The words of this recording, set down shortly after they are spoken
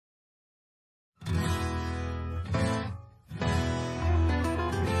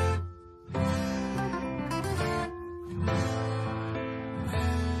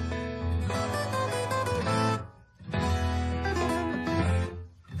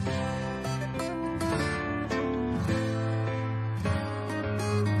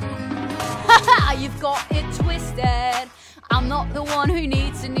Now you've got it twisted. I'm not the one who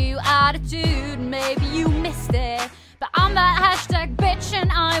needs a new attitude. Maybe you missed it, but I'm that hashtag bitch,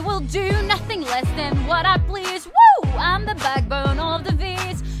 and I will do nothing less than what I please. Woo! I'm the backbone of the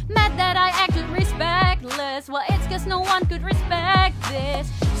V's. Mad that I acted respectless. Well, it's cause no one could respect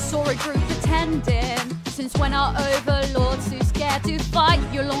this. Sorry, group attending. Since when are overlords too scared to fight?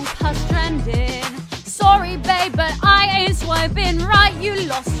 You're long past trending. Sorry, babe, but I ain't swiping right. You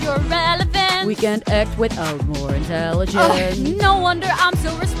lost your relevance. We can't act without more intelligence. Oh, no wonder I'm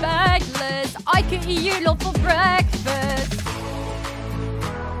so respectless. I could eat you lot for breakfast.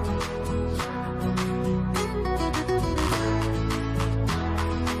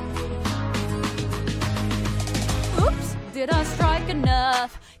 Oops, did I strike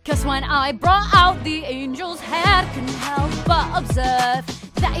enough? Cause when I brought out the angel's head, couldn't help but observe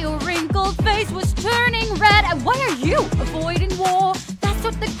that your wrinkled face was turning red. And why are you avoiding war? That's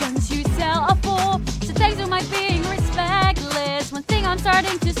what the guns you sell are for. So thanks for my being respectless. One thing I'm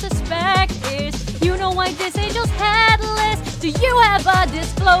starting to suspect is, you know why this angel's headless? Do you have a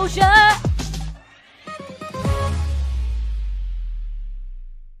disclosure?